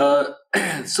 uh,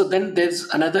 so then there's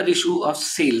another issue of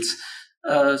sales.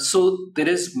 So there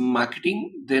is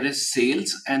marketing, there is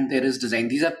sales, and there is design.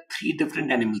 These are three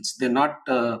different animals. They're not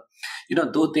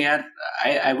though they are,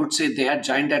 I would say they are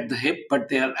joined at the hip, but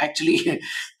they are actually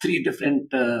three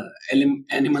different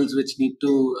animals which need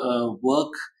to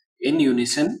work in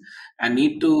unison and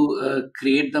need to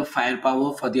create the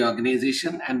firepower for the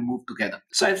organization and move together.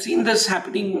 So I've seen this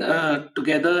happening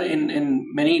together in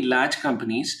many large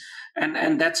companies,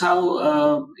 and that's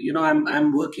how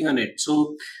I'm working on it.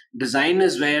 So design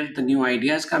is where the new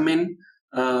ideas come in.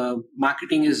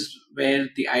 Marketing is where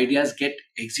the ideas get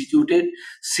executed.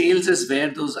 Sales is where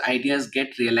those ideas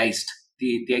get realized.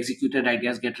 The executed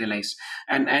ideas get realized,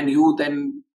 and you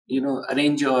then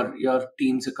arrange your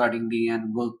teams accordingly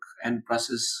and work and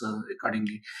process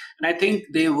accordingly. And I think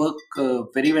they work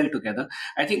very well together.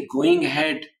 I think going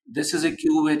ahead, this is a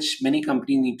cue which many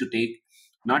companies need to take,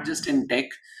 not just in tech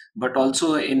but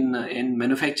also in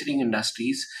manufacturing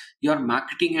industries. Your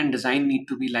marketing and design need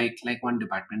to be like one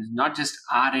department. It's not just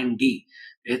R&D.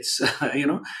 It's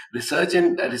research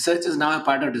is now a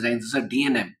part of design. So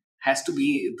D&M has to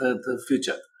be the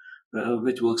future,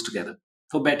 which works together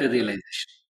for better realization.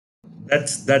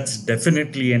 That's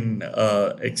definitely an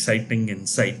exciting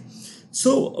insight.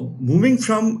 So, moving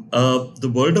from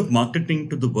the world of marketing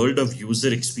to the world of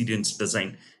user experience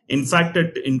design, in fact,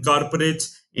 it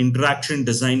incorporates interaction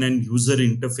design and user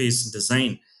interface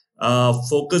design,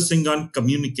 focusing on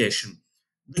communication.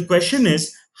 The question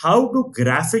is, how do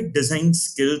graphic design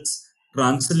skills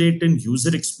translate in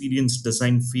user experience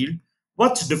design field?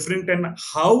 What's different, and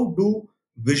how do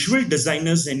visual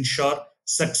designers ensure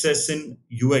success in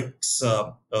UX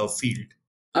field?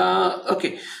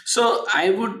 Okay, so I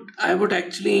would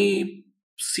actually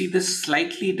see this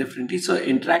slightly differently. So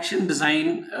interaction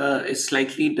design is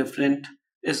slightly different,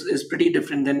 is pretty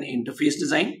different than interface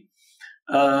design.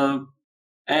 Uh,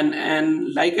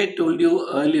 and like I told you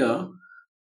earlier,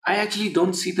 I actually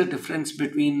don't see the difference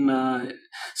between.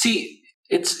 See,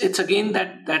 it's again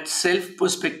that self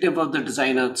perspective of the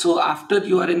designer. So after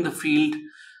you are in the field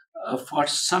for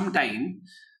some time,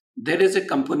 there is a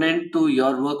component to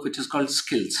your work which is called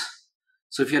skills.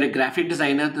 So if you're a graphic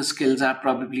designer, the skills are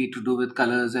probably to do with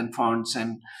colors and fonts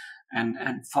and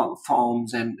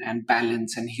forms and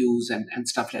balance and hues and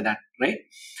stuff like that, right?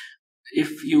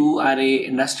 If you are a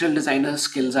industrial designer,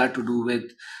 skills are to do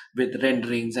with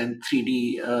renderings and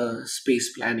 3D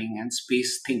space planning and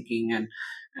space thinking,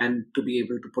 and to be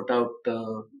able to put out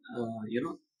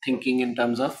thinking in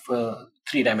terms of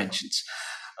three dimensions.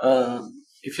 uh,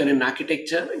 if you're in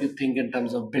architecture, you think in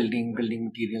terms of building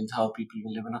materials, how people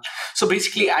will live in. So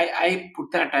basically, I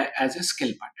put that as a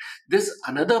skill part. This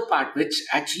another part which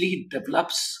actually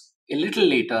develops a little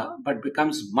later but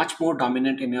becomes much more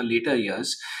dominant in your later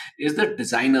years is the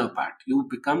designer part. You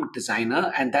become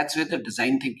designer, and that's where the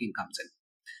design thinking comes in.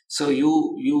 So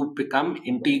you become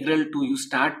integral to, you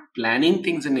start planning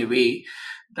things in a way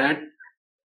that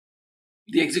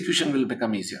the execution will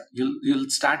become easier. You'll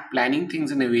start planning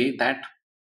things in a way that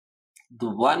the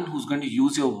one who's going to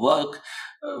use your work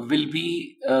will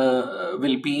be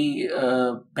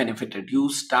benefited. You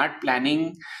start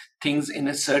planning things in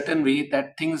a certain way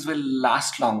that things will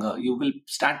last longer. You will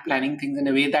start planning things in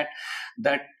a way that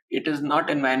it is not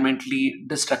environmentally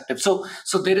destructive. So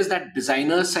there is that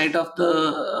designer side of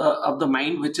the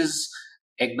mind, which is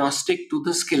agnostic to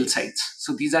the skill sides.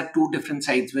 So these are two different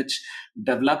sides which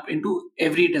develop into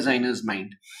every designer's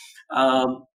mind.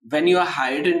 When you are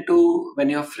hired into, when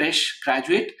you're fresh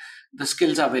graduate, the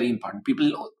skills are very important.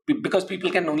 Because people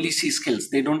can only see skills,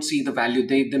 they don't see the value.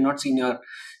 They're not seeing your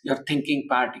thinking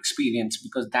part, experience,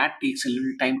 because that takes a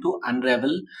little time to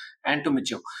unravel and to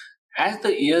mature. As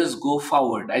the years go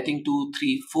forward, I think 2,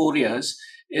 3, 4 years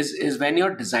is when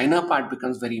your designer part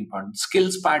becomes very important.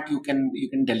 Skills part you can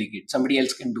delegate, somebody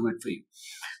else can do it for you.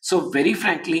 So very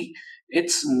frankly,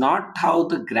 it's not how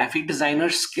the graphic designer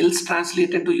skills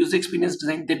translate into user experience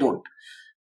design. They don't.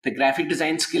 The graphic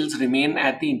design skills remain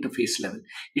at the interface level.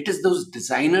 It is those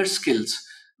designer skills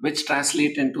which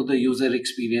translate into the user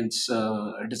experience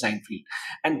design field.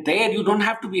 And there you don't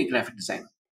have to be a graphic designer.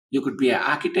 You could be an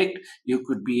architect, you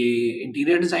could be an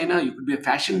interior designer, you could be a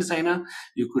fashion designer,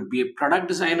 you could be a product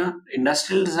designer,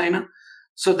 industrial designer.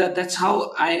 So that's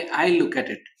how I look at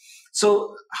it.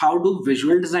 So how do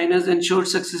visual designers ensure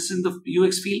success in the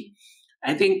UX field?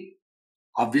 I think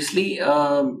obviously,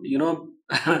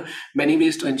 many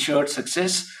ways to ensure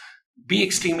success. Be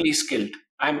extremely skilled.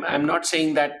 I'm not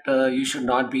saying that you should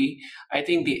not be. I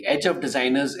think the edge of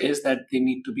designers is that they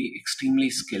need to be extremely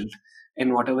skilled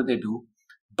in whatever they do,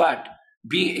 but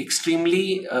be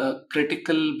extremely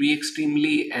critical, be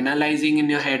extremely analyzing in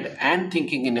your head and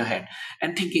thinking in your head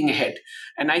and thinking ahead.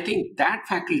 And I think that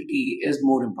faculty is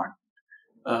more important.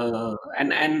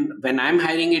 And when I'm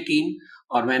hiring a team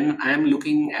or when I'm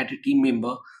looking at a team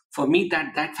member, for me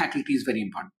that faculty is very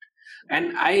important.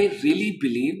 And I really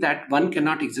believe that one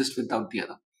cannot exist without the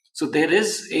other. So there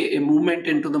is a movement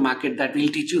into the market that will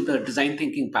teach you the design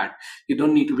thinking part. You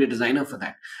don't need to be a designer for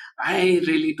that. I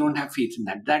really don't have faith in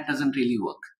that. That doesn't really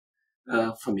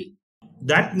work for me.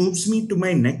 That moves me to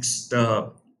my next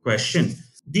question.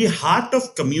 The heart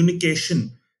of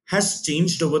communication has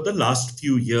changed over the last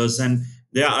few years, and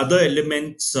there are other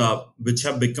elements which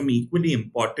have become equally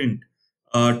important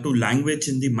to language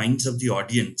in the minds of the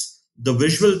audience. The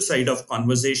visual side of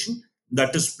conversation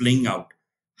that is playing out.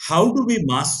 How do we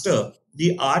master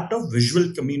the art of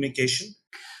visual communication?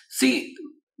 See,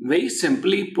 very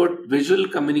simply put, visual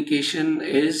communication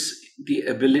is the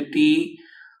ability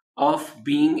of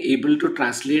being able to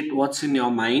translate what's in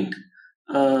your mind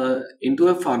into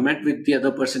a format which the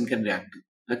other person can react to.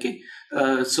 Okay,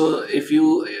 so if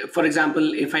you, for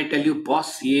example, if I tell you,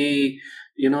 boss,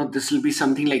 this will be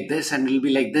something like this, and it'll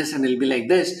be like this, and it'll be like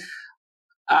this.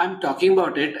 I'm talking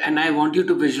about it, and I want you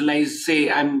to visualize. Say,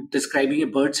 I'm describing a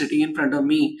bird sitting in front of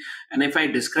me, and if I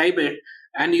describe it,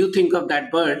 and you think of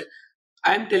that bird,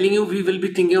 I'm telling you, we will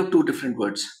be thinking of two different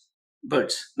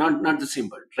birds, not the same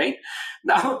bird, right?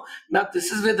 Now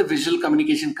this is where the visual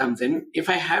communication comes in. If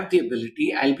I have the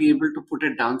ability, I'll be able to put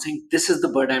it down, saying, "This is the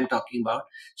bird I'm talking about."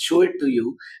 Show it to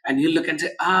you, and you look and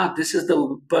say, "Ah, this is the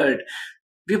bird."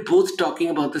 We're both talking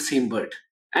about the same bird,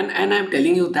 and I'm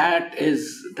telling you that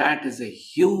is a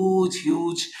huge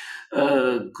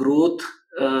growth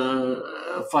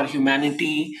for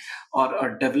humanity,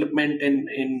 or development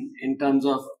in terms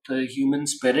of the human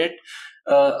spirit,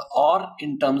 or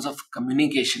in terms of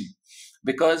communication,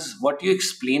 because what you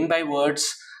explain by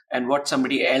words and what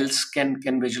somebody else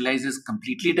can visualize is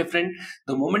completely different.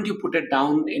 The moment you put it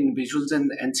down in visuals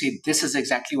and say, "This is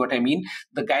exactly what I mean,"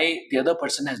 the other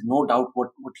person has no doubt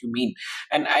what you mean.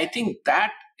 And I think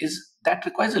that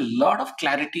requires a lot of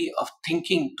clarity of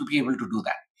thinking to be able to do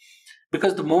that.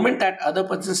 Because the moment that other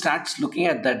person starts looking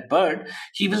at that bird,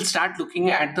 he will start looking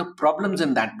at the problems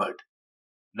in that bird,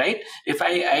 right? If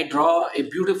I draw a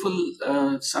beautiful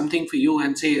something for you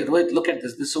and say, "Rohit, look at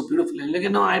this is so beautiful," and like,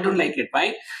 "No, I don't like it." Why?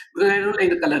 Because I don't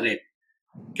like the color red.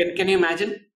 Can you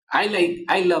imagine?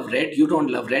 I love red, you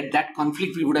don't love red. That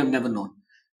conflict we would have never known.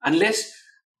 Unless,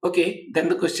 okay, then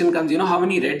the question comes, how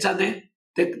many reds are there?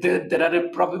 There are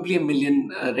probably a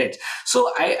million reds.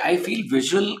 So I feel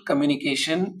visual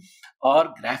communication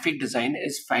or graphic design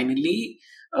is finally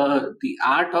the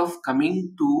art of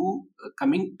coming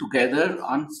together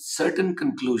on certain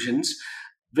conclusions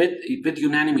with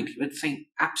unanimity, with saying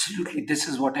absolutely this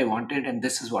is what I wanted and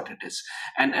this is what it is,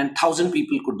 and thousand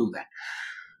people could do that.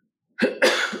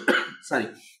 Sorry.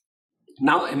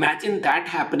 Now imagine that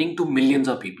happening to millions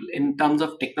of people. In terms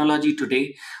of technology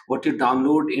today, what you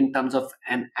download in terms of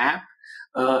an app,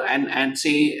 and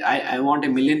say I want a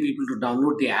million people to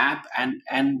download the app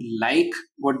and like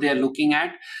what they are looking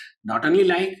at, not only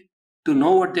like, to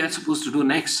know what they are supposed to do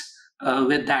next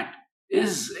with that,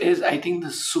 is I think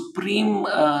the supreme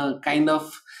kind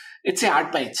of, it's a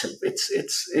art by itself.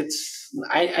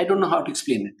 I don't know how to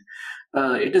explain it.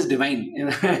 It is divine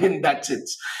in that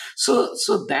sense. So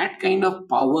that kind of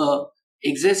power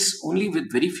exists only with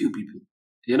very few people.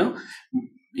 You know,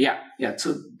 yeah.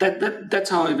 So that's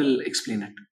how I will explain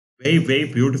it. Very, very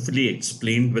beautifully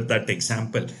explained with that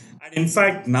example. And in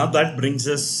fact, now that brings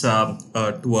us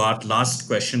to our last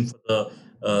question for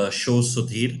the show,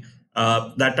 Sudhir.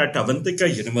 That at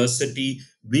Avantika University,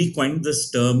 we coined this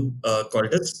term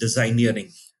called as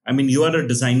designeering. I mean, you are a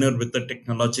designer with a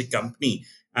technology company,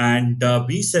 and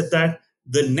we said that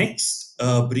the next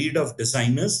breed of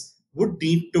designers would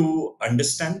need to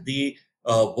understand the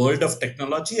world of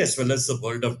technology as well as the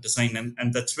world of design,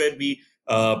 and that's where we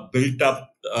built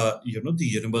up, the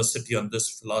university on this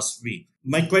philosophy.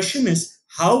 My question is,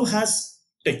 how has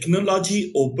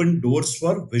technology opened doors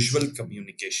for visual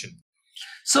communication?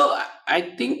 So I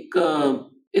think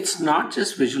it's not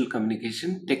just visual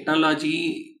communication.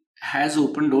 Technology has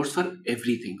opened doors for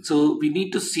everything. So we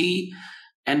need to see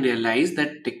and realize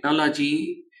that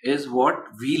technology is what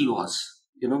wheel was.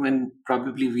 When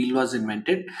probably wheel was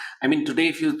invented. I mean, today,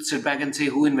 if you sit back and say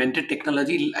who invented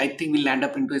technology, I think we'll land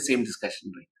up into the same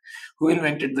discussion, right? Who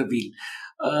invented the wheel?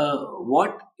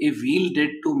 What a wheel did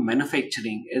to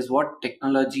manufacturing is what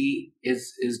technology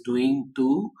is doing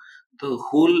to the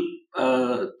whole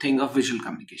thing of visual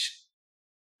communication.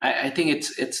 I think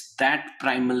it's that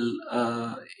primal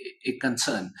a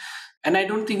concern, and I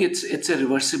don't think it's a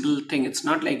reversible thing. It's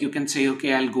not like you can say,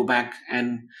 okay, I'll go back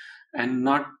and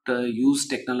not use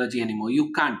technology anymore.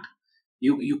 You can't.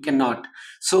 You cannot.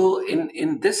 So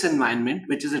in this environment,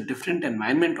 which is a different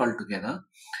environment altogether,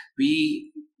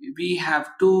 we we have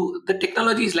to. The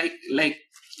technology is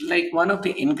like one of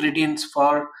the ingredients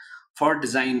for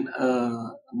design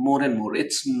more and more.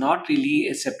 It's not really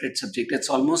a separate subject. It's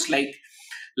almost like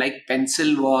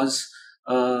pencil was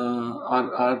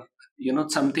or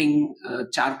something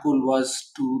charcoal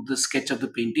was to the sketch of the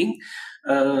painting,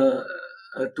 uh,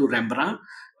 to Rembrandt.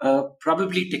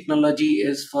 Probably technology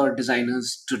is for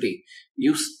designers today.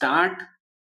 You start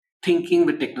thinking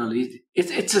with technology.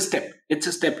 It's a step. It's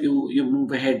a step you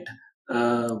move ahead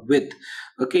with.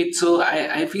 Okay, so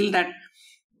I feel that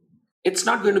it's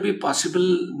not going to be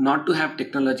possible not to have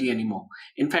technology anymore.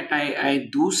 In fact, I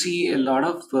do see a lot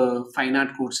of fine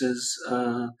art courses,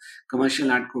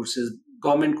 commercial art courses,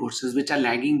 government courses, which are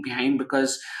lagging behind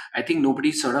because I think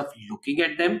nobody's sort of looking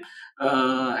at them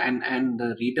and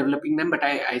redeveloping them. But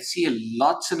I see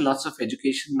lots and lots of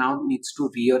education now needs to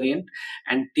reorient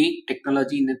and take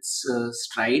technology in its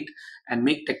stride and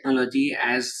make technology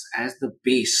as the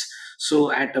base.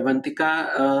 So at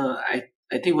Avantika,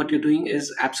 I think what you're doing is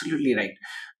absolutely right.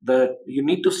 You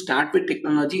need to start with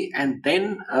technology and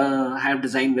then have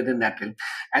design within that realm.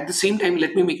 At the same time,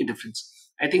 let me make a difference.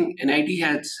 I think NIT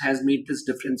has made this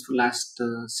difference for last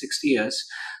 60 years.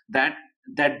 That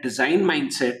design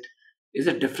mindset is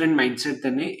a different mindset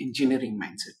than a engineering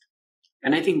mindset,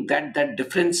 and I think that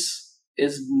difference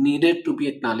is needed to be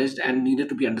acknowledged and needed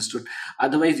to be understood.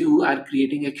 Otherwise, you are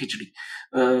creating a khichdi.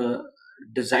 Uh,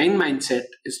 Design mindset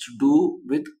is to do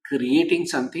with creating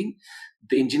something.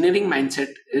 The engineering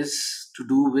mindset is to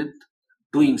do with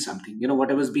doing something.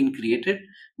 Whatever's been created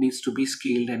needs to be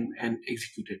scaled and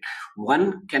executed.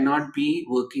 One cannot be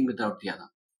working without the other.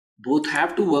 Both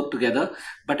have to work together,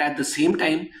 but at the same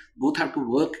time, both have to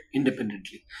work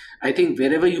independently. I think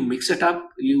wherever you mix it up,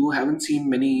 you haven't seen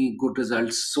many good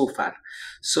results so far.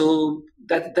 So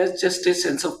that's just a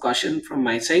sense of caution from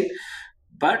my side.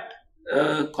 But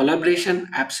collaboration,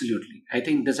 absolutely. I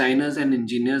think designers and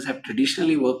engineers have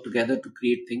traditionally worked together to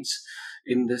create things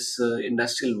in this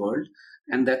industrial world,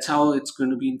 and that's how it's going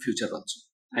to be in future also.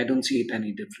 I don't see it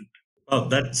any different. Oh,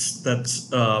 that's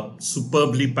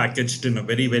superbly packaged in a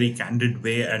very, very candid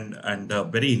way and a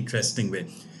very interesting way.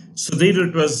 Sudhir,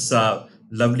 it was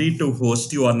lovely to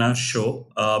host you on our show.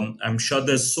 I'm sure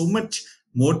there's so much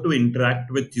more to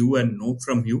interact with you and know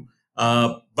from you.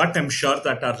 But I'm sure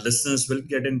that our listeners will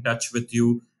get in touch with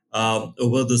you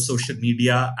over the social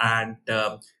media and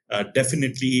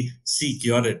definitely seek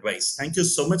your advice. Thank you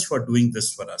so much for doing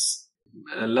this for us.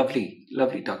 Lovely,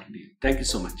 lovely talking to you. Thank you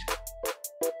so much.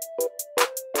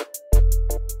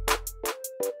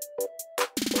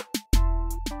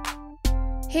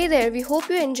 Hey there, we hope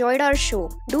you enjoyed our show.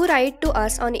 Do write to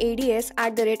us on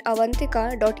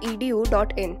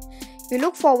ads@avantika.edu.in. We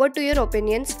look forward to your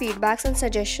opinions, feedbacks, and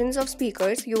suggestions of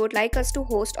speakers you would like us to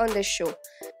host on this show.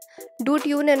 Do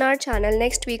tune in our channel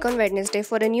next week on Wednesday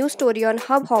for a new story on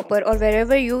Hubhopper or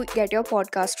wherever you get your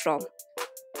podcast from.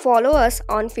 Follow us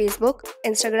on Facebook,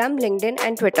 Instagram, LinkedIn,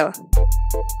 and Twitter.